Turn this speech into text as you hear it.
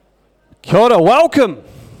Kia ora, welcome.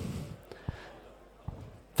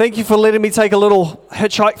 Thank you for letting me take a little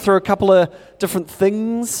hitchhike through a couple of different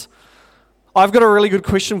things. I've got a really good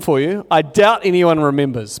question for you. I doubt anyone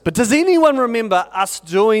remembers, but does anyone remember us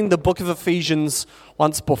doing the book of Ephesians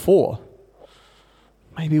once before?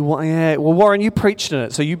 Maybe, yeah. Well, Warren, you preached in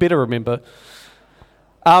it, so you better remember.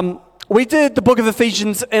 We did the book of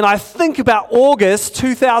Ephesians, and I think about August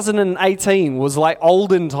 2018 was like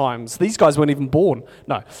olden times. These guys weren't even born.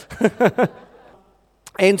 No.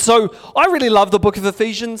 And so I really love the book of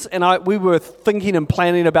Ephesians, and we were thinking and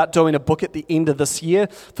planning about doing a book at the end of this year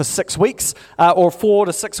for 6 weeks, or 4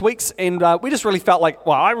 to 6 weeks, and we just really felt like,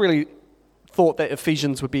 I really thought that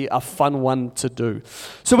Ephesians would be a fun one to do.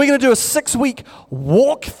 So we're going to do a 6-week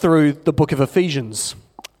walk through the book of Ephesians.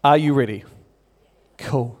 Are you ready?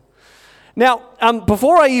 Cool. Now,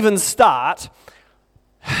 before I even start,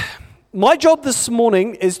 my job this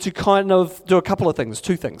morning is to kind of do a couple of things,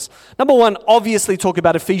 2 things. Number one, obviously talk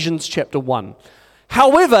about Ephesians chapter 1.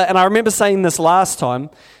 However, and I remember saying this last time,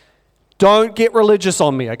 don't get religious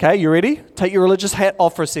on me, okay? You ready? Take your religious hat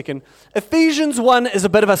off for a second. Ephesians 1 is a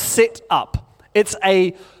bit of a set-up. It's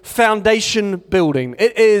a foundation building.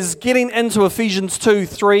 It is getting into Ephesians 2,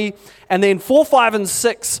 3, and then 4, 5, and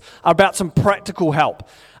 6 are about some practical help.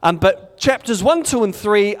 But chapters 1, 2, and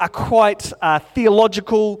 3 are quite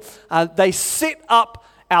theological. They set up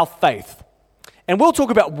our faith. And we'll talk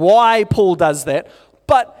about why Paul does that.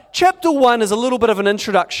 But chapter 1 is a little bit of an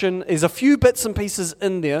introduction. There's a few bits and pieces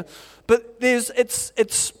in there. But it's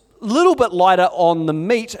a little bit lighter on the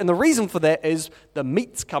meat. And the reason for that is the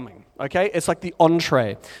meat's coming. Okay? It's like the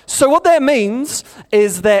entree. So what that means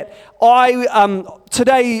is that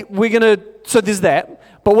today we're going to, so there's that.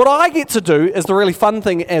 But what I get to do is the really fun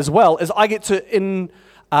thing as well, is I get to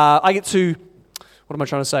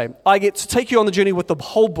take you on the journey with the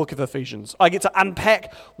whole book of Ephesians. I get to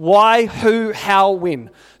unpack why, who, how,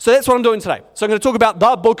 when. So that's what I'm doing today. So I'm going to talk about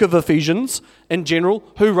the book of Ephesians in general,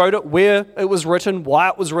 who wrote it, where it was written, why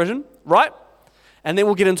it was written, right? And then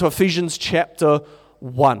we'll get into Ephesians chapter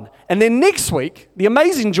 1. And then next week, the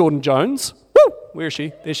amazing Jordan Jones, where is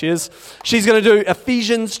she? There she is. She's going to do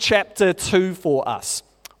Ephesians chapter 2 for us.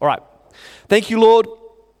 All right. Thank you, Lord,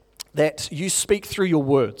 that you speak through your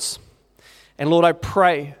words. And Lord, I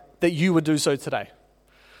pray that you would do so today.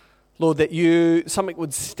 Lord, that something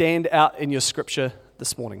would stand out in your scripture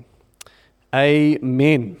this morning.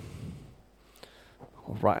 Amen.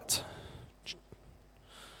 All right.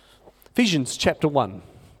 Ephesians chapter 1.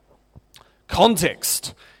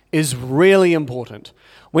 Context is really important.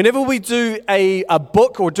 Whenever we do a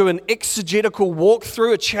book or do an exegetical walk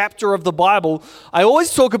through a chapter of the Bible, I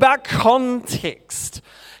always talk about context.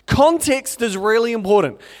 Context is really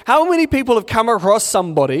important. How many people have come across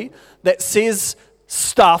somebody that says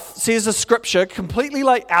a scripture completely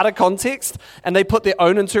like out of context, and they put their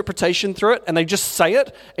own interpretation through it, and they just say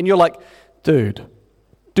it, and you're like, dude,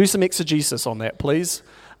 do some exegesis on that, please.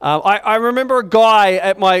 I remember a guy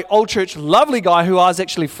at my old church, lovely guy who I was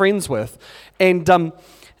actually friends with, and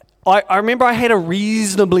I remember I had a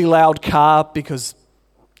reasonably loud car because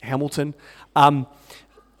Hamilton,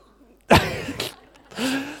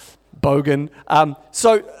 Bogan.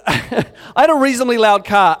 So I had a reasonably loud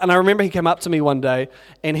car, and I remember he came up to me one day,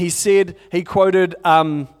 and he quoted,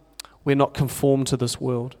 "We're not conformed to this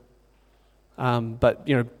world, but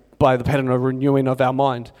by the pattern of renewing of our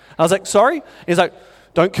mind." I was like, "Sorry?" He's like,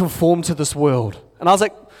 "Don't conform to this world," and I was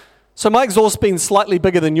like, "So my exhaust being slightly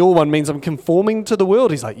bigger than your one means I'm conforming to the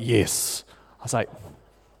world?" He's like, "Yes." I was like,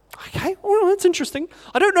 okay, well, that's interesting.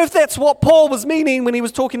 I don't know if that's what Paul was meaning when he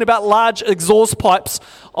was talking about large exhaust pipes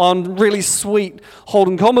on really sweet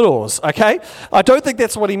Holden Commodores, okay? I don't think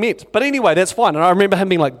that's what he meant. But anyway, that's fine. And I remember him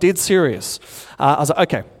being like dead serious. I was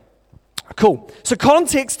like, okay, cool. So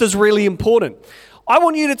context is really important. I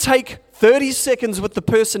want you to take 30 seconds with the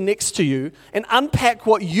person next to you and unpack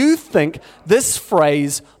what you think this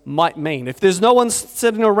phrase might mean. If there's no one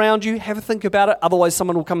sitting around you, have a think about it. Otherwise,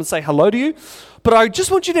 someone will come and say hello to you. But I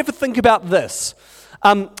just want you to have a think about this.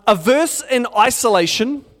 A verse in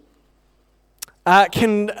isolation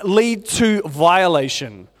can lead to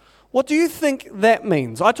violation. What do you think that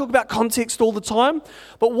means? I talk about context all the time,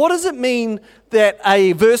 but what does it mean that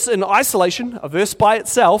a verse in isolation, a verse by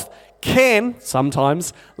itself, can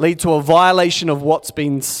sometimes lead to a violation of what's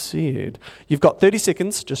been said? You've got 30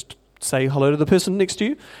 seconds, just say hello to the person next to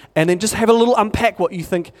you, and then just have a little unpack what you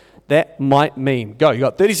think that might mean. Go, you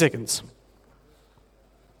got 30 seconds.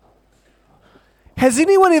 Has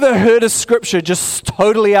anyone ever heard a scripture just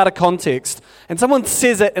totally out of context, and someone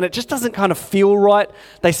says it and it just doesn't kind of feel right?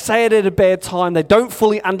 They say it at a bad time, they don't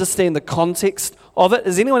fully understand the context of it.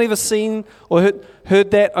 Has anyone ever seen or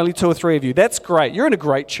heard that? Only 2 or 3 of you. That's great. You're in a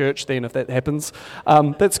great church then if that happens.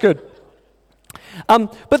 That's good.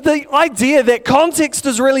 But the idea that context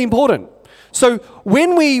is really important. So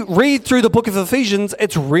when we read through the book of Ephesians,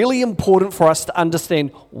 it's really important for us to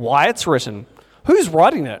understand why it's written. Who's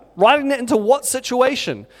writing it? Writing it into what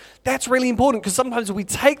situation? That's really important because sometimes we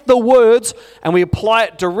take the words and we apply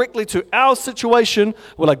it directly to our situation.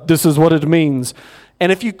 We're like, this is what it means.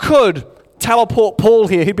 And if you could teleport Paul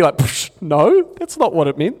here, he'd be like, no, that's not what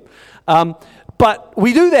it meant. But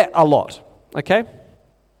we do that a lot, okay?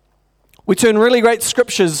 We turn really great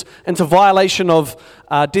scriptures into violation of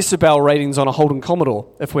decibel ratings on a Holden Commodore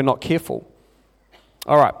if we're not careful.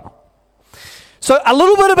 All right. So a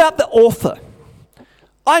little bit about the author.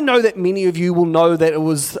 I know that many of you will know that it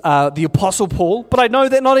was the Apostle Paul, but I know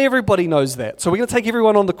that not everybody knows that. So we're going to take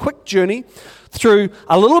everyone on the quick journey through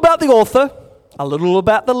a little about the author, a little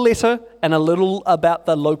about the letter, and a little about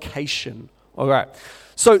the location. All right.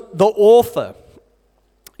 So the author,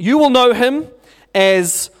 you will know him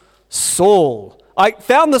as Saul. I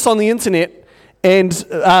found this on the internet, and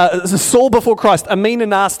Saul before Christ, a mean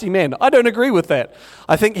and nasty man. I don't agree with that.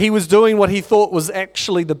 I think he was doing what he thought was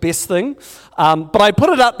actually the best thing. But I put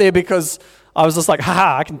it up there because I was just like,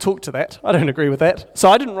 haha, I can talk to that. I don't agree with that. So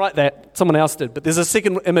I didn't write that. Someone else did. But there's a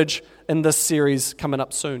second image in this series coming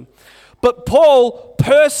up soon. But Paul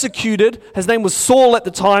persecuted, his name was Saul at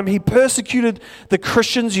the time, he persecuted the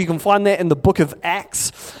Christians. You can find that in the book of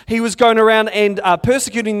Acts. He was going around and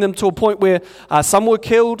persecuting them to a point where some were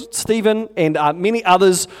killed, Stephen, and many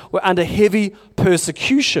others were under heavy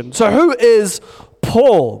persecution. So who is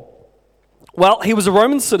Paul? Well, he was a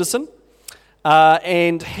Roman citizen,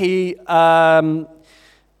 and he was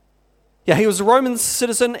a Roman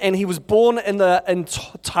citizen, and he was born in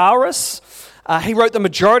Tarsus. He wrote the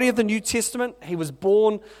majority of the New Testament. He was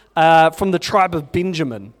born from the tribe of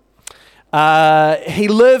Benjamin. He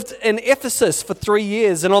lived in Ephesus for 3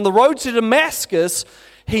 years, and on the road to Damascus,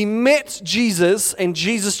 he met Jesus, and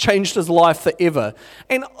Jesus changed his life forever.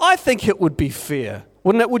 And I think it would be fair,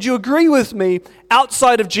 wouldn't it? Would you agree with me?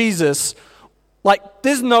 Outside of Jesus, like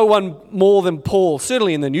there's no one more than Paul,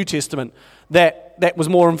 certainly in the New Testament, that was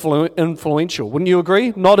more influential. Wouldn't you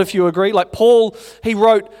agree? Not if you agree. Like Paul, he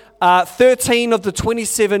wrote 13 of the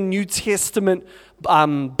 27 New Testament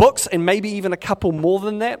books, and maybe even a couple more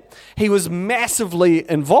than that. He was massively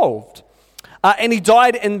involved. And he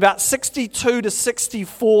died in about 62 to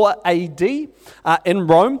 64 AD in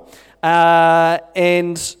Rome.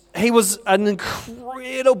 And he was an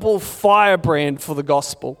incredible firebrand for the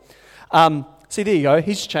gospel. See, there you go.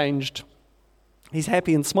 He's changed. He's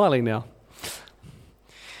happy and smiling now.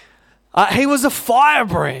 He was a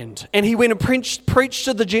firebrand, and he went and preached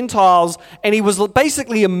to the Gentiles, and he was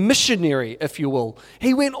basically a missionary, if you will.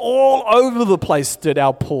 He went all over the place, did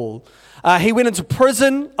our Paul. He went into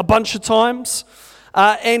prison a bunch of times,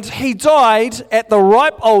 and he died at the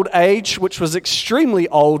ripe old age, which was extremely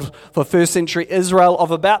old for first century Israel,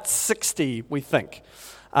 of about 60, we think.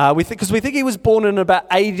 Because we think he was born in about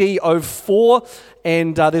AD 04,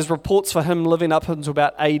 and there's reports for him living up until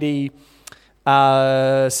about AD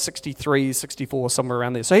 63, 64, somewhere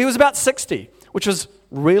around there. So he was about 60, which was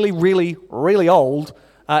really, really, really old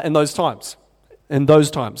in those times.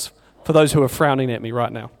 For those who are frowning at me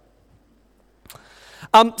right now.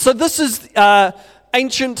 So this is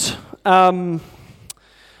ancient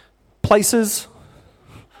places.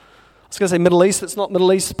 I was going to say Middle East. It's not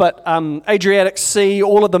Middle East, but Adriatic Sea,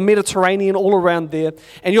 all of the Mediterranean, all around there.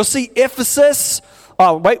 And you'll see Ephesus.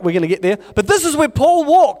 Oh, wait, we're going to get there. But this is where Paul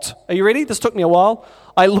walked. Are you ready? This took me a while.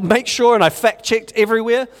 I make sure and I fact-checked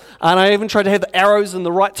everywhere. And I even tried to have the arrows in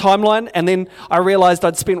the right timeline. And then I realized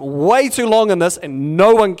I'd spent way too long in this and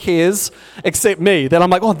no one cares except me. Then I'm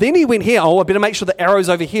like, oh, then he went here. Oh, I better make sure the arrow's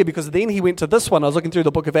over here because then he went to this one. I was looking through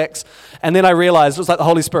the book of Acts. And then I realized it was like the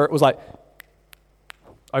Holy Spirit was like,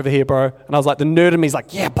 over here, bro. And I was like, the nerd in me is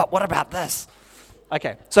like, yeah, but what about this?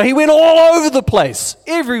 Okay, so he went all over the place,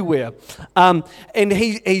 everywhere. And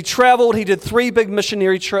he traveled, he did 3 big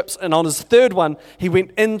missionary trips, and on his 3rd one, he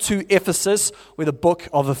went into Ephesus, where the book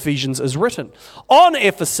of Ephesians is written. On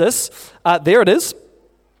Ephesus, there it is.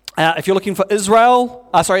 If you're looking for Israel,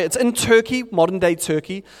 it's in Turkey, modern-day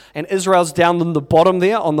Turkey, and Israel's down in the bottom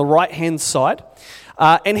there on the right-hand side.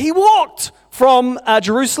 And he walked from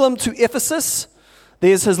Jerusalem to Ephesus.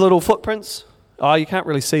 There's his little footprints. Oh, you can't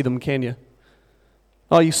really see them, can you?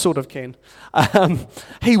 Oh, you sort of can.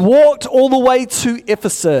 He walked all the way to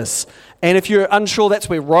Ephesus. And if you're unsure, that's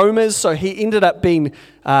where Rome is. So he ended up being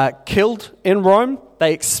killed in Rome.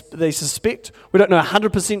 They suspect. We don't know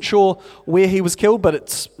 100% sure where he was killed, but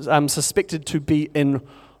it's suspected to be in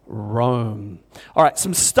Rome. All right,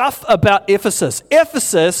 some stuff about Ephesus.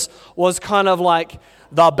 Ephesus was kind of like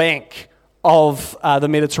the bank of the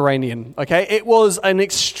Mediterranean, okay? It was an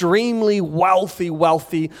extremely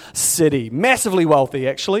wealthy city, massively wealthy,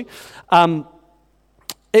 actually.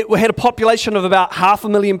 It had a population of about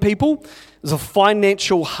 500,000 people. It was a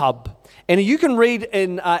financial hub. And you can read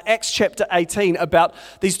in Acts chapter 18 about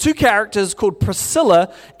these two characters called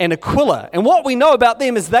Priscilla and Aquila. And what we know about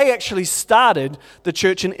them is they actually started the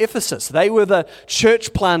church in Ephesus. They were the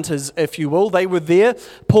church planters, if you will. They were there.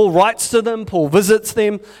 Paul writes to them, Paul visits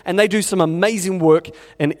them, and they do some amazing work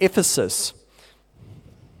in Ephesus.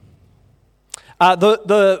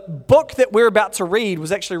 The book that we're about to read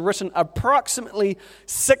was actually written approximately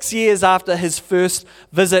 6 years after his first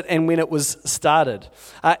visit and when it was started.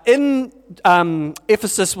 In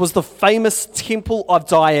Ephesus was the famous temple of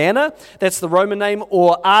Diana, that's the Roman name,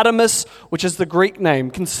 or Artemis, which is the Greek name,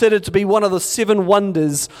 considered to be one of the 7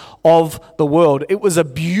 wonders of the world. It was a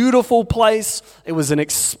beautiful place. It was an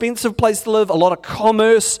expensive place to live, a lot of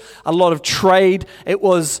commerce, a lot of trade. It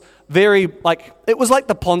was it was like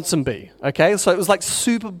the Ponsonby, okay? So it was like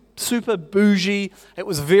super bougie. It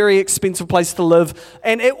was a very expensive place to live.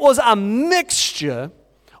 And it was a mixture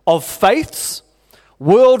of faiths,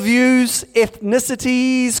 worldviews,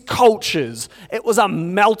 ethnicities, cultures. It was a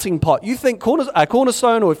melting pot. You think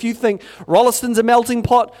Cornerstone, or if you think Rolliston's a melting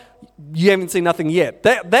pot, you haven't seen nothing yet.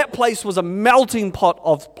 That place was a melting pot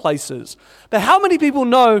of places. But how many people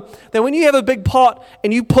know that when you have a big pot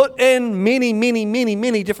and you put in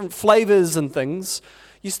many different flavors and things,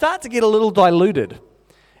 you start to get a little diluted.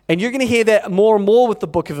 And you're going to hear that more and more with the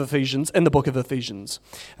book of Ephesians,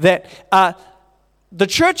 that the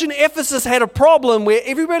church in Ephesus had a problem where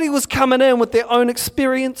everybody was coming in with their own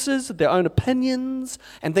experiences, their own opinions,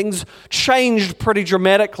 and things changed pretty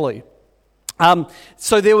dramatically.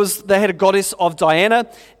 So they had a goddess of Diana,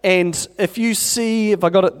 and if I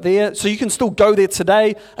got it there, so you can still go there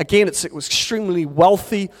today. Again, it was extremely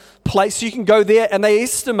wealthy place. So you can go there, and they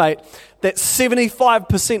estimate that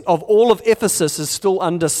 75% of all of Ephesus is still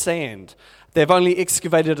under sand. They've only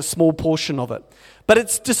excavated a small portion of it. But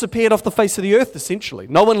it's disappeared off the face of the earth, essentially.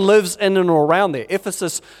 No one lives in and around there.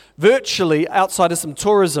 Ephesus, virtually, outside of some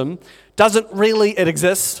tourism, it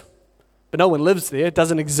exists, but no one lives there. It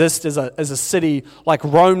doesn't exist as a city like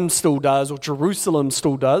Rome still does or Jerusalem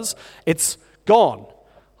still does. It's gone.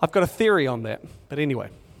 I've got a theory on that. But anyway.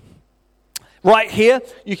 Right here,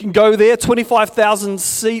 you can go there, 25,000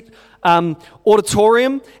 seat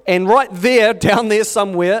auditorium, and right there, down there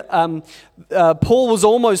somewhere, Paul was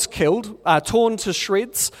almost killed, torn to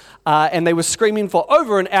shreds, and they were screaming for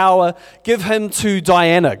over an hour, give him to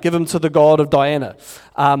Diana, give him to the god of Diana.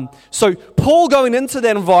 So Paul going into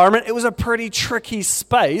that environment, it was a pretty tricky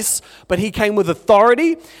space, but he came with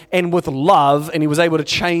authority and with love, and he was able to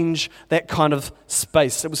change that kind of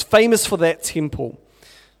space. It was famous for that temple.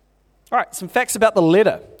 All right, some facts about the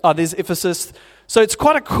letter. There's Ephesus. So it's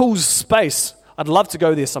quite a cool space. I'd love to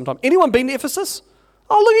go there sometime. Anyone been to Ephesus?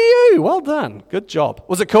 Oh, look at you. Well done. Good job.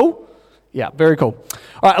 Was it cool? Yeah, very cool.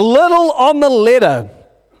 All right, a little on the letter.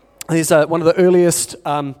 There's one of the earliest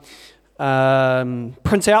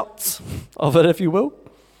printouts of it, if you will.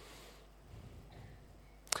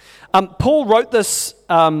 Paul wrote this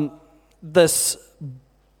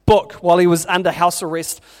book while he was under house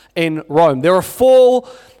arrest in Rome. There are 4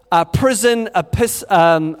 prison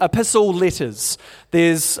epistle letters.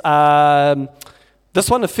 There's this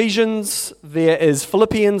one, Ephesians. There is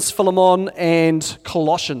Philippians, Philemon, and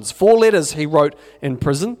Colossians. 4 letters he wrote in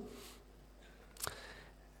prison.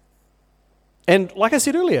 And like I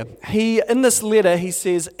said earlier, in this letter, he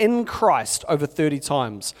says, in Christ, over 30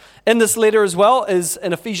 times. In this letter as well is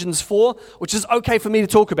in Ephesians 4, which is okay for me to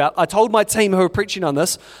talk about. I told my team who were preaching on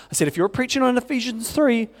this, I said, if you're preaching on Ephesians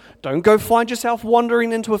 3, don't go find yourself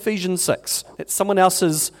wandering into Ephesians 6. It's someone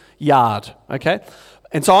else's yard, okay?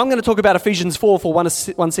 And so I'm going to talk about Ephesians 4 for one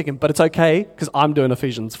second, but it's okay because I'm doing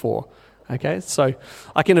Ephesians 4. Okay, so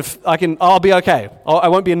I'll be okay. I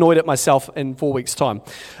won't be annoyed at myself in 4 weeks' time.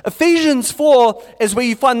 Ephesians 4 is where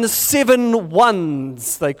you find the 7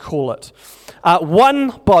 ones, they call it.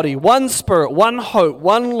 One body, one spirit, one hope,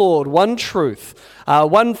 one Lord, one truth,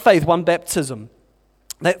 one faith, one baptism.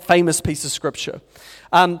 That famous piece of scripture.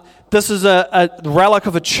 This is a relic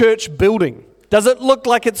of a church building. Does it look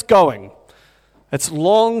like it's going? It's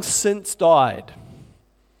long since died.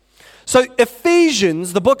 So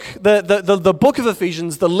Ephesians, the book of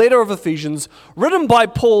Ephesians, the letter of Ephesians, written by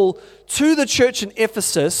Paul to the church in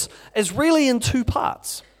Ephesus, is really in 2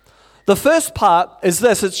 parts. The first part is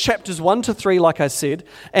this, it's chapters 1 to 3, like I said,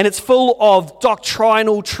 and it's full of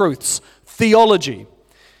doctrinal truths, theology.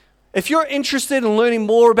 If you're interested in learning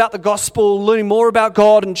more about the gospel, learning more about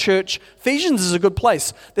God and church, Ephesians is a good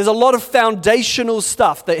place. There's a lot of foundational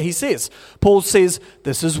stuff that he says. Paul says,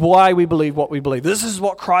 this is why we believe what we believe. This is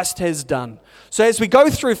what Christ has done. So as we go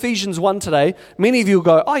through Ephesians 1 today, many of you will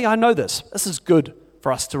go, oh yeah, I know this. This is good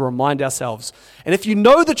for us to remind ourselves. And if you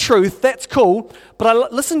know the truth, that's cool,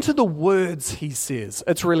 but listen to the words he says.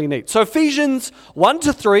 It's really neat. So Ephesians 1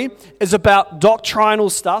 to 3 is about doctrinal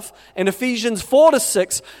stuff, and Ephesians 4 to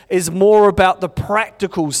 6 is more about the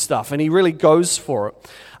practical stuff, and he really goes for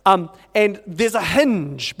it. And there's a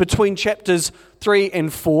hinge between chapters 3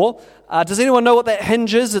 and 4. Does anyone know what that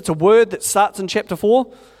hinge is? It's a word that starts in chapter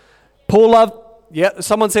 4. Paul loved, yeah,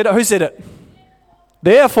 someone said it. Who said it?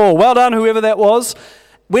 Therefore, well done, whoever that was.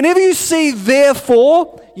 Whenever you see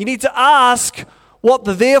therefore, you need to ask what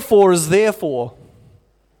the therefore is there for.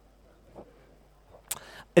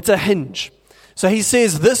 It's a hinge. So he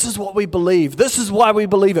says, this is what we believe. This is why we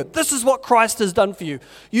believe it. This is what Christ has done for you.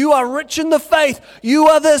 You are rich in the faith. You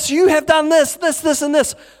are this. You have done this, and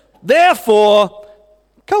this. Therefore,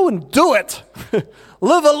 go and do it.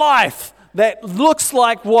 Live a life that looks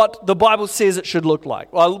like what the Bible says it should look like,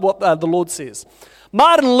 or what the Lord says.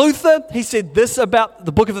 Martin Luther, he said this about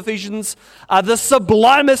the book of Ephesians, the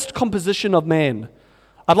sublimest composition of man.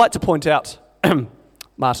 I'd like to point out,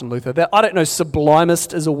 Martin Luther, that I don't know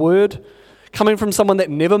sublimest is a word. Coming from someone that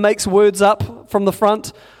never makes words up from the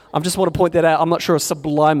front, I just want to point that out. I'm not sure a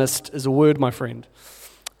sublimest is a word, my friend.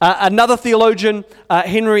 Another theologian,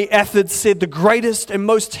 Henry Afford, said the greatest and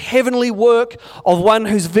most heavenly work of one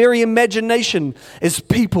whose very imagination is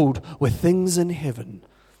peopled with things in heaven.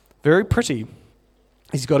 Very pretty.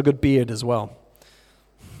 He's got a good beard as well.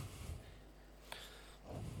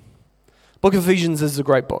 Book of Ephesians is a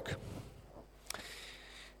great book.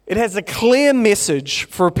 It has a clear message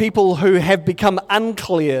for people who have become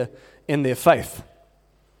unclear in their faith.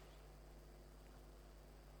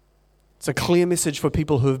 It's a clear message for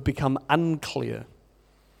people who have become unclear.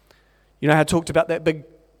 You know how I talked about that big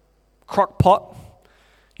crock pot?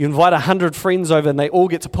 You invite 100 friends over and they all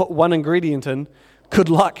get to put one ingredient in. Good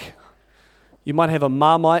luck. You might have a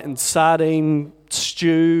Marmite and sardine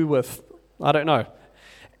stew with, I don't know.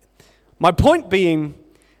 My point being,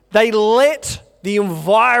 they let the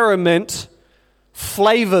environment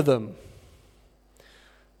flavor them.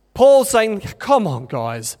 Paul's saying, come on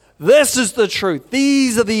guys, this is the truth.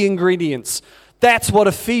 These are the ingredients. That's what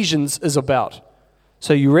Ephesians is about.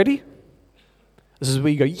 So you ready? This is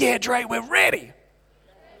where you go, yeah, Dre, we're ready.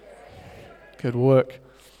 Good work.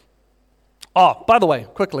 Oh, by the way,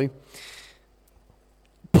 quickly,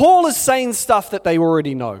 Paul is saying stuff that they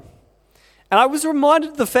already know. And I was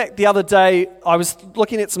reminded of the fact the other day, I was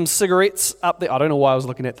looking at some cigarettes up there. I don't know why I was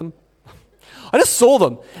looking at them. I just saw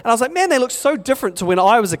them. And I was like, man, they look so different to when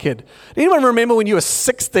I was a kid. Anyone remember when you were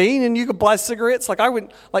 16 and you could buy cigarettes? Like I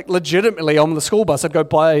went, like legitimately on the school bus, I'd go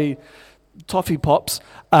buy toffee pops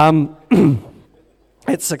at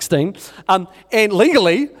 16 and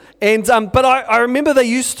legally. And but I remember they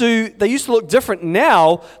used to look different.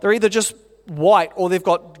 Now they're either just white or they've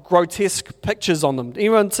got grotesque pictures on them.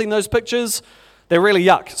 Anyone seen those pictures? They're really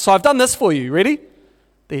yuck. So I've done this for you. Ready?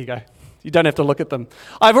 There you go. You don't have to look at them.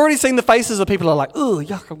 I've already seen the faces of people who are like, oh,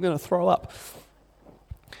 yuck, I'm going to throw up.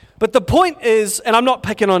 But the point is, and I'm not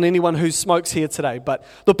picking on anyone who smokes here today, but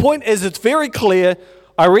the point is it's very clear.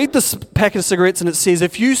 I read this packet of cigarettes and it says,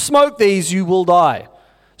 if you smoke these, you will die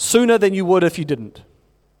sooner than you would if you didn't.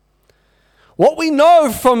 What we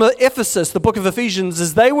know from Ephesus, the book of Ephesians,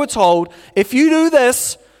 is they were told, if you do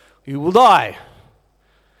this, you will die.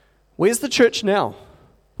 Where's the church now?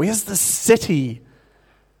 Where's the city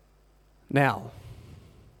now?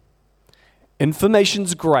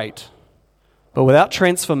 Information's great, but without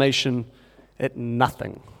transformation, it's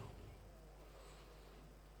nothing.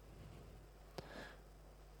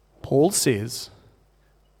 Paul says,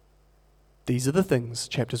 these are the things,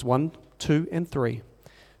 chapters 1, 2, and 3.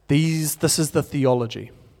 This is the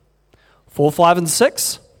theology. 4, 5, and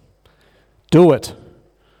 6, do it.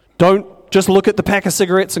 Don't just look at the pack of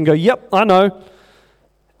cigarettes and go, yep, I know,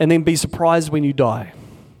 and then be surprised when you die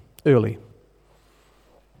early.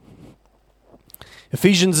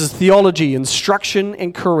 Ephesians is theology, instruction,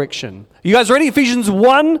 and correction. You guys ready? Ephesians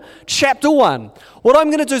 1, chapter 1. What I'm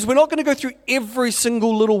going to do is we're not going to go through every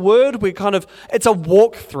single little word. It's a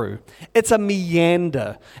walkthrough. It's a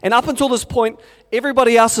meander. And up until this point,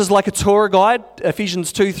 everybody else is like a tour guide.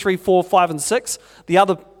 Ephesians 2, 3, 4, 5, and 6. The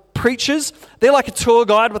other preachers, they're like a tour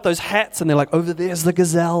guide with those hats, and they're like, over there's the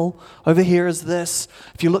gazelle, over here is this.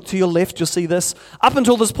 If you look to your left, you'll see this. Up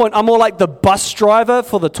until this point, I'm more like the bus driver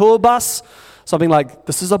for the tour bus. Something like,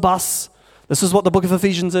 this is a bus. This is what the book of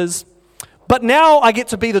Ephesians is. But now I get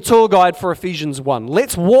to be the tour guide for Ephesians 1.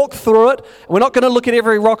 Let's walk through it. We're not going to look at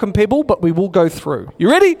every rock and pebble, but we will go through.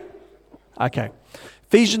 You ready? Okay.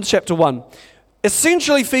 Ephesians chapter 1.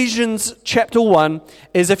 Essentially, Ephesians chapter 1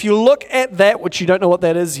 is, if you look at that, which you don't know what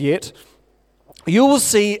that is yet, you will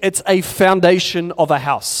see it's a foundation of a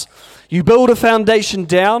house. You build a foundation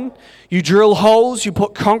down, you drill holes, you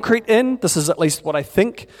put concrete in. This is at least what I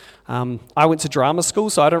think. I went to drama school,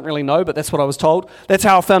 so I don't really know, but that's what I was told. That's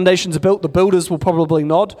how foundations are built. The builders will probably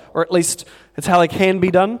nod, or at least it's how they can be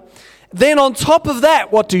done. Then on top of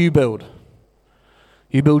that, what do you build?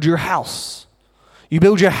 You build your house. You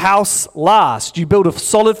build your house last. You build a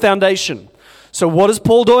solid foundation. So what is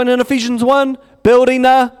Paul doing in Ephesians 1? Building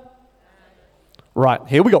a... Right,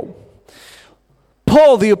 here we go.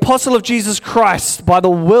 Paul, the apostle of Jesus Christ, by the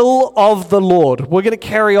will of the Lord. We're going to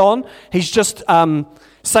carry on. He's just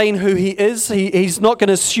saying who he is. He's not going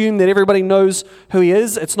to assume that everybody knows who he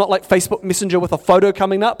is. It's not like Facebook Messenger with a photo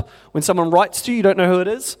coming up. When someone writes to you, you don't know who it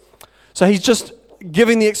is. So he's just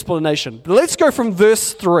giving the explanation. But let's go from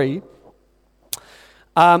verse 3.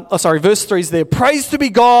 Verse 3 is there. Praise to be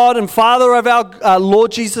God and Father of our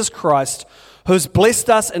Lord Jesus Christ, who has blessed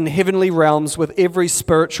us in heavenly realms with every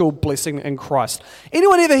spiritual blessing in Christ.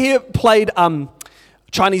 Anyone ever here played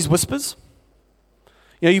Chinese Whispers?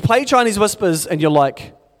 You know, you play Chinese Whispers and you're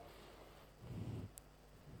like,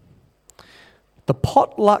 the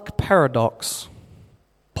potluck paradox,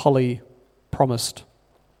 Polly promised.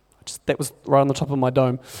 That was right on the top of my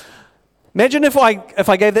dome. Imagine if I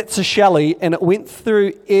gave that to Shelley and it went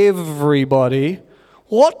through everybody.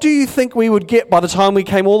 What do you think we would get by the time we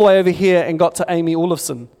came all the way over here and got to Amy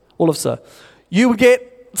Olafser? You would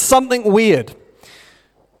get something weird.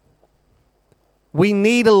 We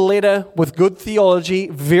need a letter with good theology,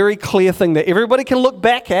 very clear thing that everybody can look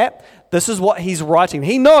back at. This is what he's writing.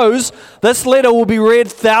 He knows this letter will be read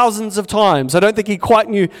thousands of times. I don't think he quite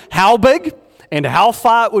knew how big and how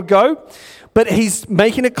far it would go, but he's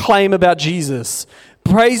making a claim about Jesus.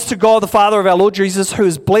 Praise to God, the Father of our Lord Jesus, who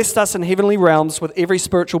has blessed us in heavenly realms with every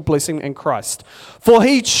spiritual blessing in Christ. For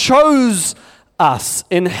he chose us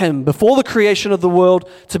in him before the creation of the world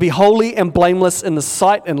to be holy and blameless in the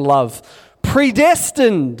sight and love,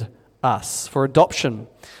 predestined us for adoption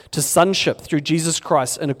to sonship through Jesus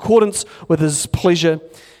Christ in accordance with his pleasure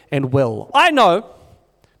and will. I know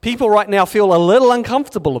people right now feel a little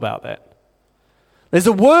uncomfortable about that. There's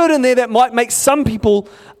a word in there that might make some people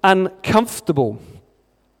uncomfortable.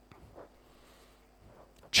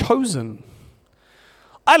 Chosen.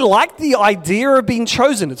 I like the idea of being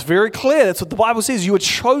chosen. It's very clear. That's what the Bible says. You are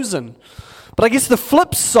chosen. But I guess the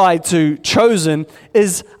flip side to chosen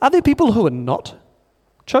is, are there people who are not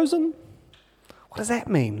chosen? What does that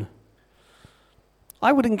mean?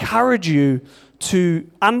 I would encourage you to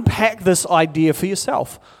unpack this idea for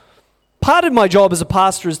yourself. Part of my job as a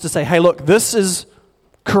pastor is to say, hey, look, this is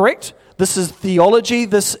correct. This is theology.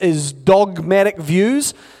 This is dogmatic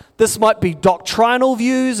views. This might be doctrinal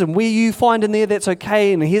views, and where you find in there, that's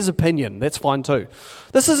okay, and here's opinion. That's fine too.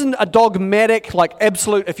 This isn't a dogmatic, like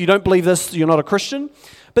absolute, if you don't believe this, you're not a Christian.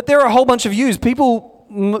 But there are a whole bunch of views. People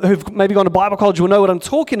who've maybe gone to Bible college will know what I'm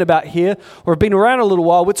talking about here, or have been around a little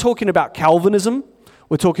while. We're talking about Calvinism.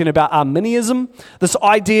 We're talking about Arminianism. This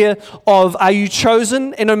idea of, are you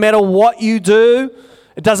chosen? And no matter what you do,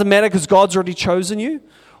 it doesn't matter because God's already chosen you.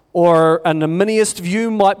 Or an Arminianist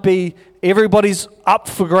view might be everybody's up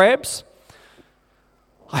for grabs.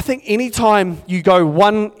 I think anytime you go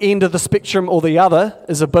one end of the spectrum or the other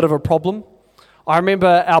is a bit of a problem. I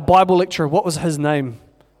remember our Bible lecturer, what was his name?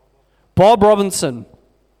 Bob Robinson,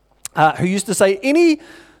 who used to say, any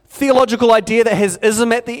theological idea that has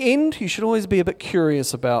ism at the end, you should always be a bit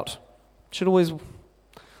curious about. Should always,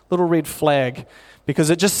 little red flag.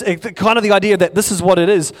 Because it kind of the idea that this is what it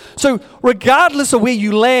is. So regardless of where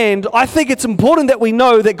you land, I think it's important that we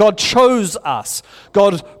know that God chose us.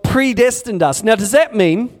 God predestined us. Now, does that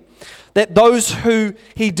mean that those who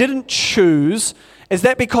he didn't choose, is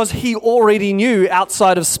that because he already knew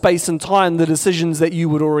outside of space and time the decisions that you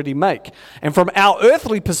would already make? And from our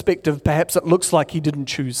earthly perspective, perhaps it looks like he didn't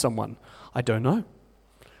choose someone. I don't know.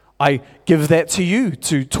 I give that to you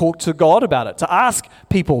to talk to God about it, to ask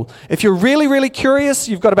people. If you're really, really curious,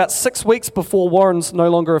 you've got about 6 weeks before Warren's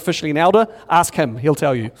no longer officially an elder. Ask him. He'll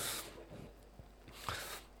tell you.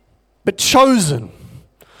 But chosen.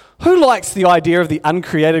 Who likes the idea of the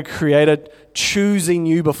uncreated creator choosing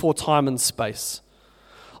you before time and space?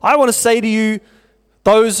 I want to say to you,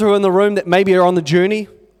 those who are in the room that maybe are on the journey,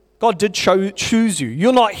 God did choose you.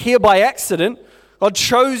 You're not here by accident. God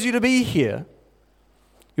chose you to be here.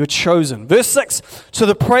 You're chosen. Verse 6, to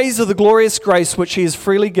the praise of the glorious grace which he has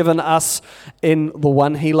freely given us in the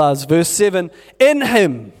one he loves. Verse 7, in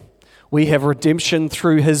him we have redemption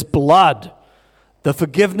through his blood, the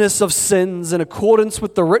forgiveness of sins in accordance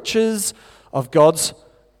with the riches of God's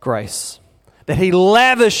grace that he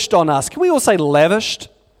lavished on us. Can we all say lavished?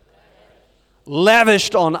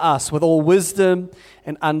 Lavished on us with all wisdom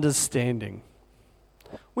and understanding.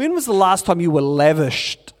 When was the last time you were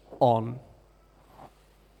lavished on?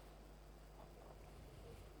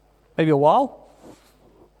 Maybe a while?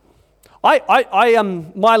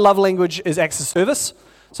 My love language is acts of service.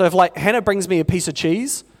 So if like Hannah brings me a piece of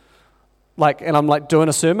cheese, and I'm like doing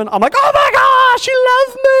a sermon, I'm like, oh my gosh, you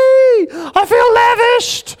love me. I feel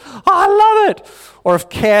lavished. I love it. Or if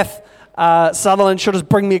Kath Sutherland, she'll just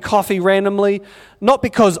bring me a coffee randomly, not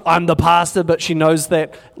because I'm the pastor, but she knows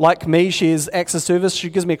that, like me, she is acts of service. She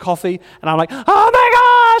gives me a coffee, and I'm like, oh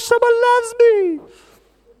my gosh, someone loves me.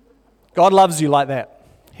 God loves you like that.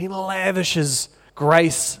 He lavishes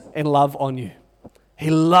grace and love on you. He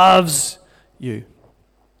loves you.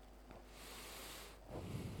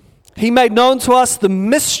 He made known to us the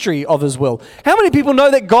mystery of his will. How many people know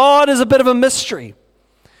that God is a bit of a mystery?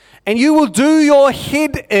 And you will do your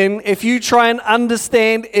head in if you try and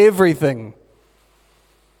understand everything.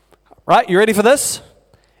 Right? You ready for this?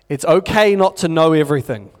 It's okay not to know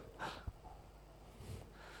everything.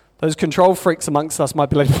 Those control freaks amongst us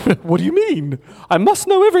might be like, what do you mean? I must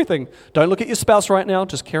know everything. Don't look at your spouse right now.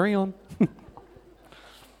 Just carry on.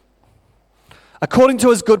 According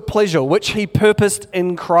to his good pleasure, which he purposed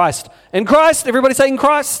in Christ. In Christ, everybody say in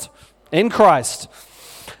Christ. In Christ.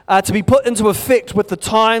 To be put into effect with the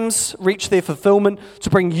times reach their fulfillment,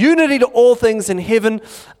 to bring unity to all things in heaven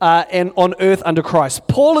and on earth under Christ.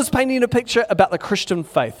 Paul is painting a picture about the Christian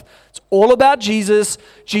faith. It's all about Jesus.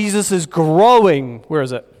 Jesus is growing. Where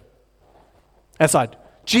is it? That side.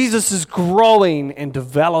 Jesus is growing and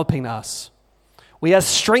developing us. We are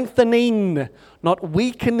strengthening, not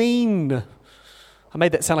weakening. I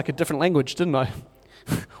made that sound like a different language, didn't I?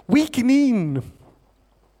 Weakening.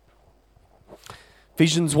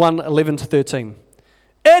 Ephesians 1:11-13.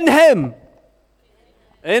 In him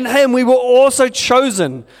we were also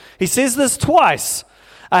chosen. He says this twice.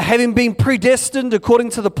 Having been predestined according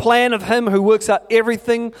to the plan of him who works out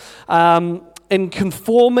everything in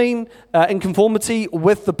conformity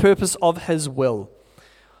with the purpose of his will.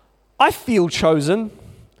 I feel chosen.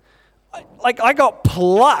 I got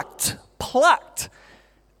plucked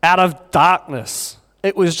out of darkness.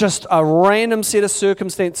 It was just a random set of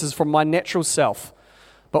circumstances from my natural self.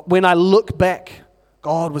 But when I look back,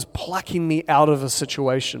 God was plucking me out of a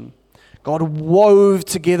situation. God wove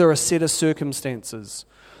together a set of circumstances.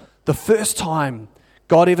 The first time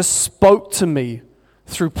God ever spoke to me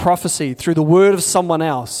through prophecy, through the word of someone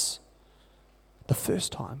else, the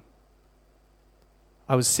first time,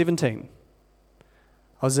 I was 17.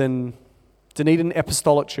 I was in Dunedin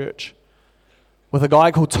Apostolic Church with a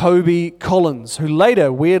guy called Toby Collins, who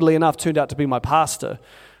later, weirdly enough, turned out to be my pastor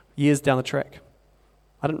years down the track.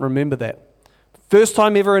 I didn't remember that. First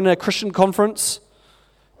time ever in a Christian conference,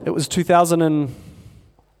 it was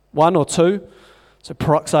 2001 or 2. So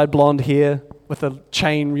peroxide blonde hair with a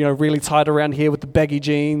chain, really tied around here with the baggy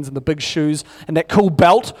jeans and the big shoes and that cool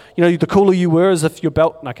belt. The cooler you were as if your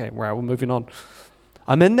belt... Okay, right, we're moving on.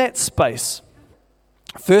 I'm in that space.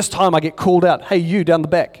 First time I get called out, hey, you down the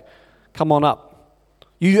back, come on up.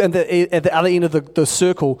 You at the other end of the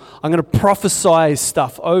circle, I'm going to prophesy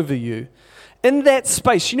stuff over you. In that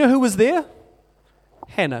space, you know who was there?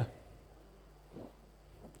 Hannah.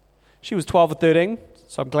 She was 12 or 13,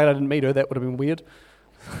 so I'm glad I didn't meet her. That would have been weird.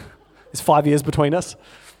 There's 5 years between us.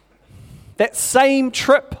 That same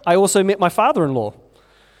trip, I also met my father-in-law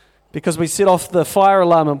because we set off the fire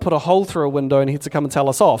alarm and put a hole through a window and he had to come and tell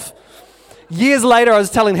us off. Years later, I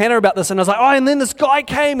was telling Hannah about this, and I was like, and then this guy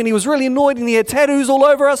came, and he was really annoyed, and he had tattoos all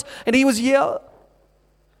over us, and he was, It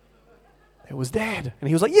was Dad. And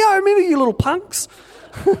he was like, I remember you little punks.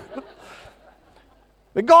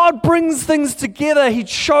 But God brings things together. He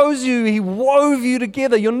chose you. He wove you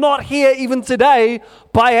together. You're not here even today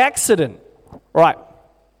by accident. Right.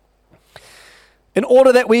 In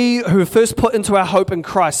order that we who first put into our hope in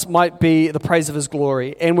Christ might be the praise of his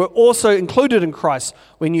glory. And we're also included in Christ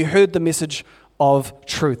when you heard the message of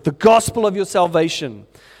truth, the gospel of your salvation.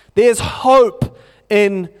 There's hope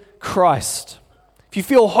in Christ. If you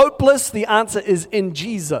feel hopeless, the answer is in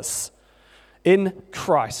Jesus, in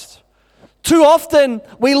Christ. Too often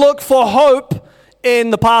we look for hope in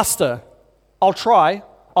the pastor. I'll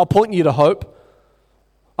point you to hope.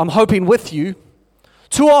 I'm hoping with you.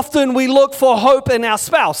 Too often we look for hope in our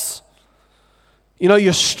spouse.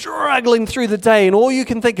 You're struggling through the day and all you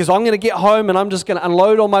can think is, I'm going to get home and I'm just going to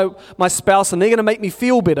unload on my spouse and they're going to make me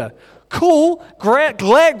feel better. Cool, great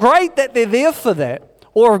that they're there for that,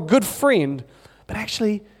 or a good friend. But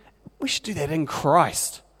actually, we should do that in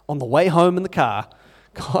Christ on the way home in the car.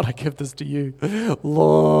 God, I give this to you.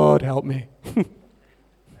 Lord, help me.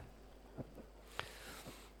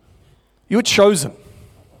 You were chosen,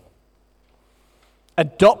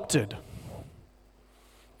 adopted,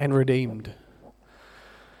 and redeemed.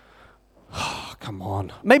 Oh, come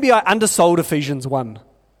on. Maybe I undersold Ephesians 1.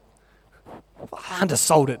 I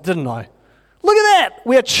undersold it, didn't I? Look at that.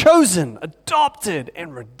 We are chosen, adopted,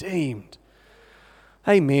 and redeemed.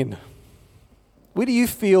 Amen. Where do you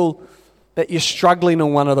feel that you're struggling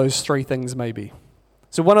on one of those three things maybe?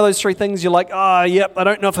 So one of those three things you're like, yep, I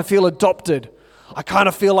don't know if I feel adopted. I kind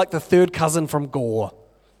of feel like the third cousin from Gore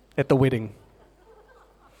at the wedding.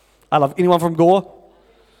 I love anyone from Gore?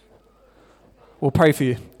 We'll pray for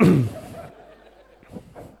you.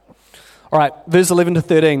 All right, verse 11 to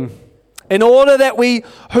 13. In order that we,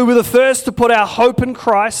 who were the first to put our hope in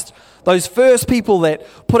Christ, those first people that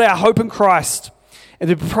put our hope in Christ, and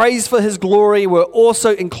to praise for his glory, were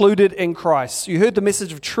also included in Christ. You heard the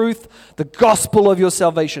message of truth, the gospel of your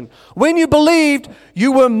salvation. When you believed,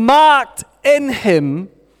 you were marked in him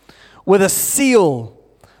with a seal,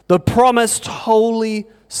 the promised Holy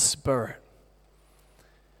Spirit.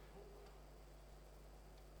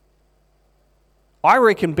 I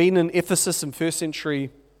reckon being in Ephesus in the first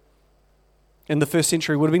century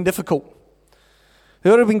would have been difficult.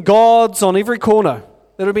 There would have been gods on every corner.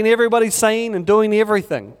 There would have been everybody saying and doing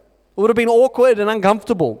everything. It would have been awkward and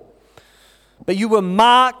uncomfortable. But you were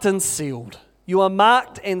marked and sealed. You are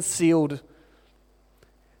marked and sealed.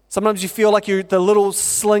 Sometimes you feel like the little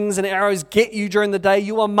slings and arrows get you during the day.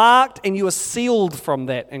 You are marked and you are sealed from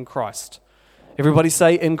that in Christ. Everybody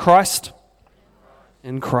say, in Christ.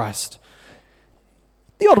 In Christ.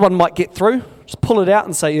 The odd one might get through. Just pull it out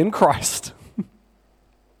and say, in Christ.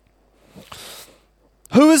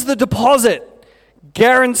 Who is the deposit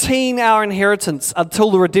guaranteeing our inheritance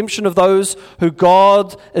until the redemption of those who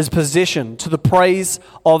God is possession, to the praise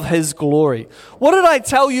of his glory? What did I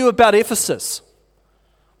tell you about Ephesus?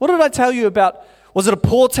 What did I tell you about, was it a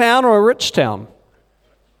poor town or a rich town?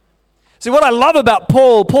 See, what I love about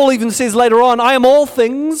Paul even says later on, I am all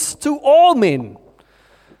things to all men.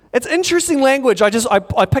 It's interesting language. I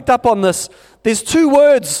picked up on this. There's two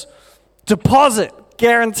words, deposit,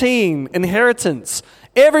 guaranteeing, inheritance.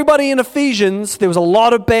 Everybody in Ephesians, there was a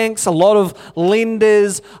lot of banks, a lot of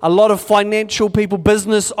lenders, a lot of financial people,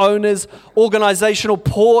 business owners, organizational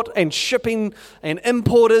port and shipping and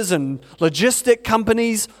importers and logistic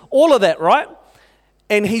companies, all of that, right?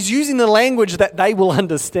 And he's using the language that they will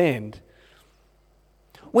understand.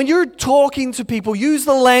 When you're talking to people, use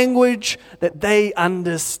the language that they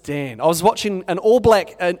understand. I was watching an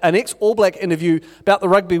ex-All Black interview about the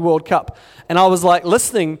Rugby World Cup, and I was like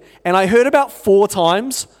listening, and I heard about 4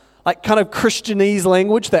 times, like kind of Christianese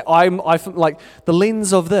language that I like the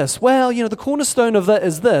lens of this. Well, the cornerstone of that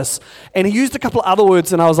is this. And he used a couple of other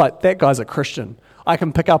words, and I was like, that guy's a Christian. I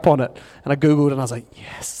can pick up on it. And I Googled, and I was like,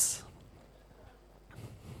 yes.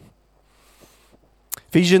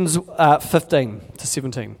 Ephesians 15 to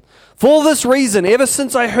 17. For this reason, ever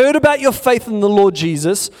since I heard about your faith in the Lord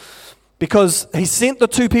Jesus, because he sent the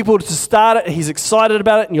 2 people to start it, he's excited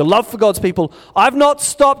about it, and your love for God's people, I've not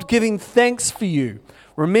stopped giving thanks for you,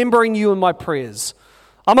 remembering you in my prayers.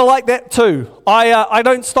 I'm like that too. I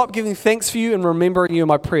don't stop giving thanks for you and remembering you in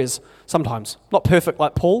my prayers sometimes. Not perfect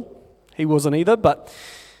like Paul. He wasn't either, but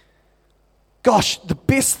gosh, the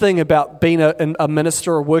best thing about being a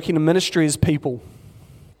minister or working in ministry is people.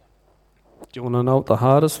 Do you want to know what the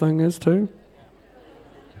hardest thing is too?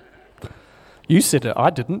 You said it, I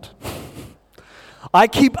didn't. I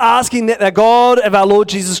keep asking that the God of our Lord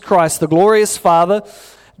Jesus Christ, the glorious Father,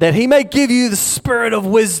 that he may give you the spirit of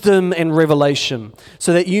wisdom and revelation,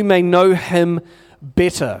 so that you may know him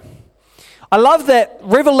better. I love that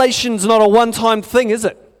revelation's not a one-time thing, is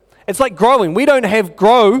it? It's like growing. We don't have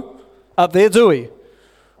grow up there, do we?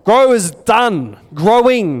 Grow is done,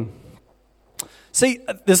 growing. See,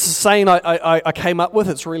 this is a saying I came up with.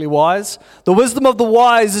 It's really wise. The wisdom of the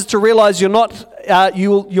wise is to realize you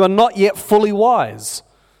are not yet fully wise.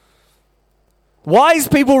 Wise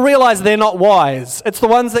people realize they're not wise. It's the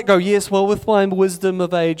ones that go, yes, well, with my wisdom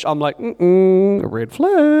of age, I'm like, red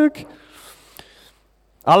flag.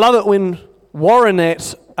 I love it when Warren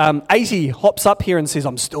at 80 hops up here and says,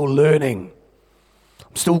 I'm still learning.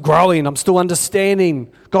 I'm still growing. I'm still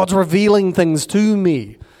understanding. God's revealing things to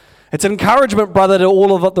me. It's an encouragement, brother, to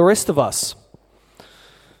all of the rest of us.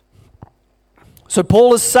 So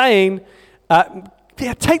Paul is saying,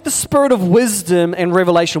 Take the spirit of wisdom and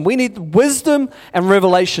revelation. We need wisdom and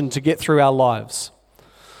revelation to get through our lives.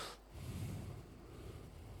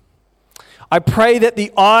 I pray that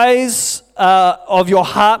the eyes of your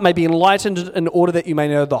heart may be enlightened in order that you may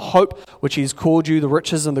know the hope which He has called you, the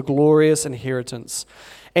riches and the glorious inheritance,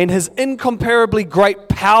 and His incomparably great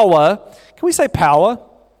power. Can we say power?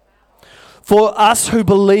 For us who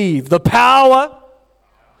believe. The power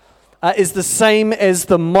is the same as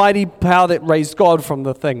the mighty power that raised God from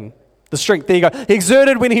the thing. The strength, there you go. He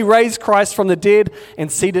exerted when He raised Christ from the dead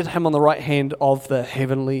and seated Him on the right hand of the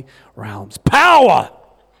heavenly realms. Power!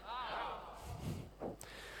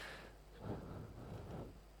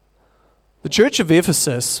 The church of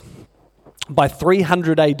Ephesus, by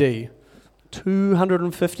 300 AD,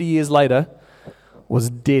 250 years later, was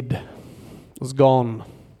dead, was gone.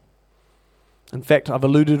 In fact, I've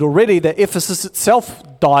alluded already that Ephesus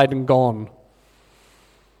itself died and gone.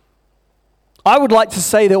 I would like to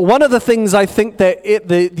say that one of the things I think that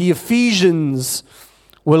the Ephesians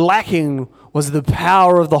were lacking was the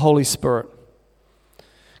power of the Holy Spirit.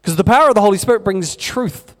 Because the power of the Holy Spirit brings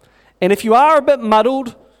truth. And if you are a bit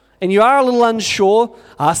muddled, and you are a little unsure,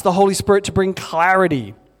 ask the Holy Spirit to bring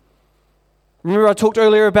clarity. Remember I talked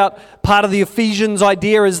earlier about part of the Ephesians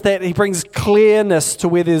idea is that He brings clearness to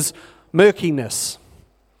where there's murkiness.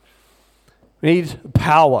 We need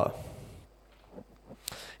power.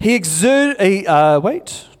 Wait,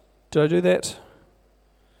 did I do that?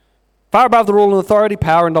 Far above the rule and authority,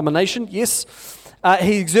 power and domination, yes.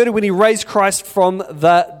 He exerted when He raised Christ from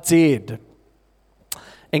the dead.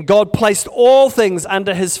 And God placed all things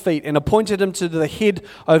under His feet and appointed Him to the head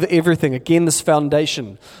over everything. Again, this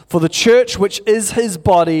foundation. For the church, which is His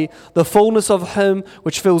body, the fullness of Him,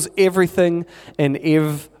 which fills everything in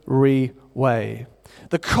every way.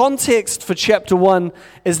 The context for chapter 1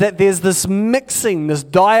 is that there's this mixing, this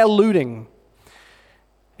diluting.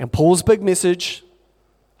 And Paul's big message,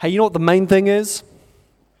 hey, you know what the main thing is?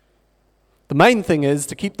 The main thing is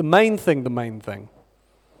to keep the main thing the main thing.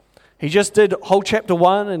 He just did whole chapter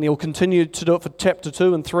 1, and He'll continue to do it for chapter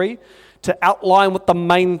 2 and 3 to outline what the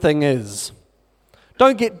main thing is.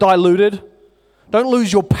 Don't get diluted. Don't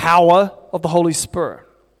lose your power of the Holy Spirit.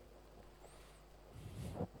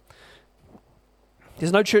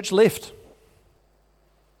 There's no church left.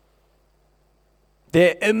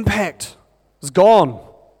 Their impact is gone.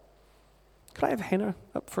 Could I have Hannah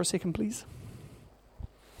up for a second, please?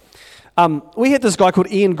 We had this guy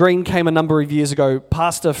called Ian Green came a number of years ago,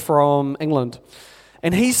 pastor from England.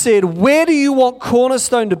 And he said, where do you want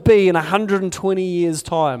Cornerstone to be in 120 years'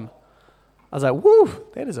 time? I was like, whoo,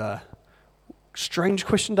 that is a strange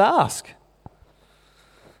question to ask.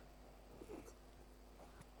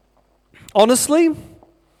 Honestly,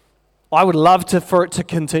 I would love for it to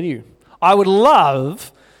continue. I would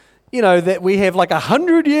love, that we have like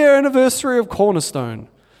 100-year anniversary of Cornerstone.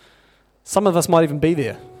 Some of us might even be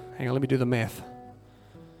there. Hang on, let me do the math.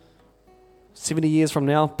 70 years from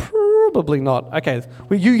now? Probably not. Okay,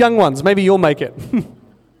 well, you young ones, maybe you'll make it.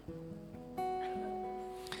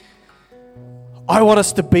 I want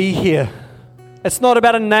us to be here. It's not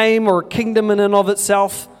about a name or a kingdom in and of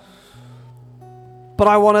itself, but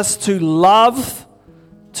I want us to love,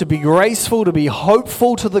 to be graceful, to be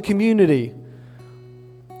hopeful to the community.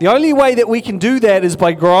 The only way that we can do that is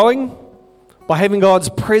by growing, by having God's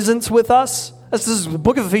presence with us. The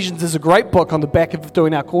book of Ephesians is a great book on the back of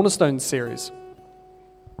doing our Cornerstone series.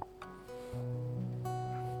 Do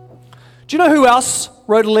you know who else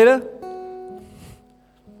wrote a letter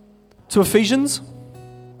to Ephesians?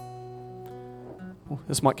 Well,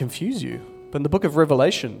 this might confuse you, but in the book of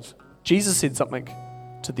Revelations, Jesus said something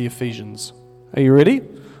to the Ephesians. Are you ready?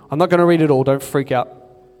 I'm not going to read it all, don't freak out.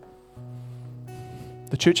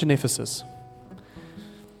 The church in Ephesus.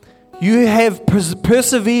 You have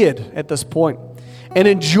persevered at this point and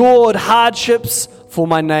endured hardships for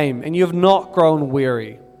my name, and you have not grown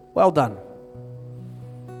weary. Well done.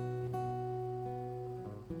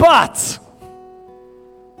 But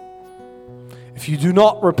if you do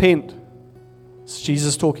not repent, it's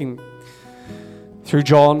Jesus talking through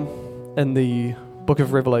John in the book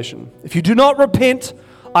of Revelation. If you do not repent,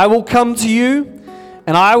 I will come to you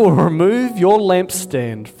and I will remove your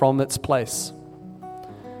lampstand from its place.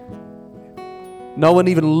 No one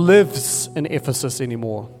even lives in Ephesus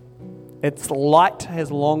anymore. Its light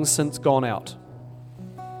has long since gone out.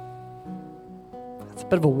 That's a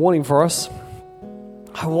bit of a warning for us.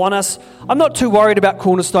 I'm not too worried about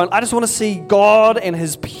Cornerstone. I just want to see God and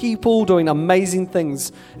His people doing amazing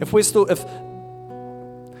things. If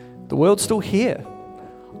the world's still here,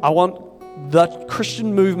 I want the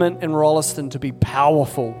Christian movement in Rolleston to be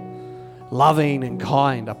powerful. loving and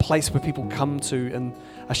kind, a place where people come to, and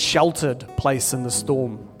a sheltered place in the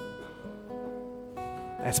storm.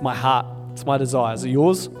 That's my heart. It's my desire. Is it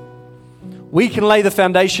yours? We can lay the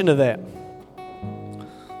foundation of that.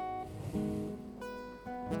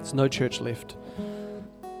 There's no church left.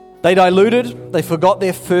 They diluted. They forgot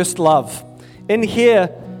their first love. In here,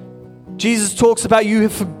 Jesus talks about you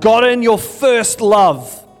have forgotten your first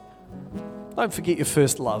love. Don't forget your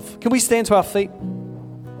first love. Can we stand to our feet?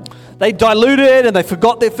 They diluted and they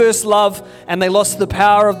forgot their first love and they lost the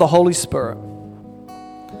power of the Holy Spirit.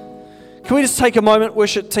 Can we just take a moment,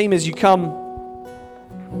 worship team, as you come?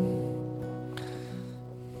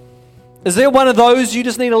 Is there one of those you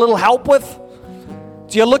just need a little help with?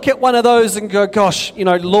 Do you look at one of those and go, gosh,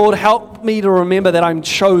 Lord, help me to remember that I'm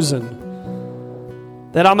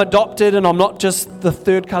chosen, that I'm adopted and I'm not just the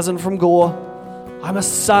third cousin from Gore. I'm a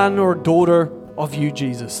son or a daughter of you,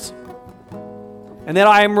 Jesus. And that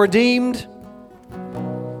I am redeemed,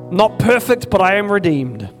 not perfect, but I am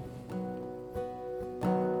redeemed.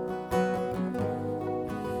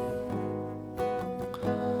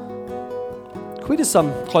 Can we just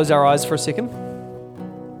close our eyes for a second?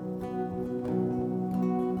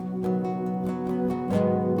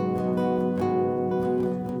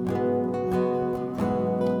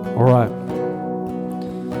 All right.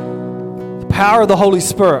 The power of the Holy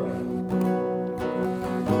Spirit.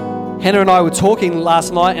 Hannah and I were talking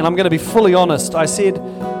last night, and I'm going to be fully honest. I said,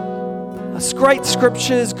 it's great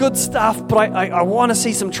scriptures, good stuff, but I want to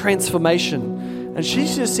see some transformation. And she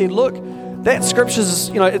just said, look, that scripture's,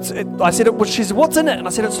 I said, she said, what's in it? And I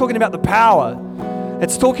said, it's talking about the power.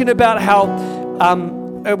 It's talking about how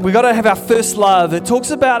we got to have our first love. It talks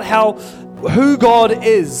about who God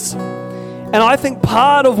is. And I think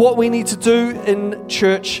part of what we need to do in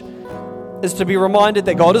church is to be reminded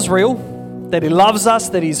that God is real, that He loves us,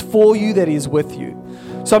 that He's for you, that He's with you.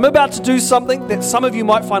 So I'm about to do something that some of you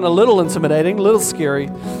might find a little intimidating, a little scary.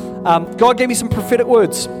 God gave me some prophetic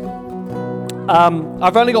words.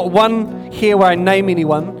 I've only got one here where I name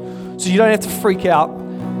anyone, so you don't have to freak out.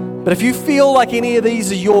 But if you feel like any of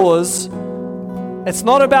these are yours, it's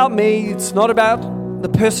not about me, it's not about the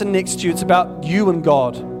person next to you, it's about you and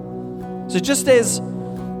God. So just as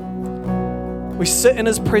we sit in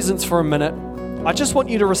His presence for a minute, I just want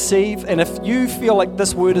you to receive, and if you feel like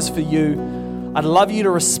this word is for you, I'd love you to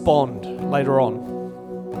respond later on.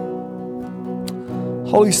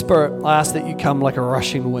 Holy Spirit, I ask that you come like a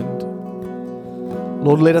rushing wind.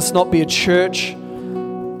 Lord, let us not be a church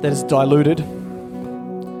that is diluted,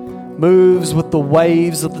 moves with the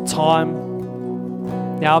waves of the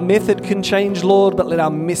time. Now, our method can change, Lord, but let our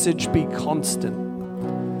message be constant.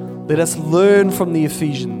 Let us learn from the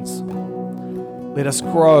Ephesians. Let us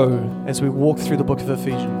grow as we walk through the book of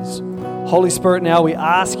Ephesians. Holy Spirit, now we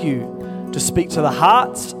ask you to speak to the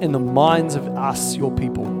hearts and the minds of us, your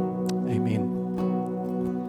people.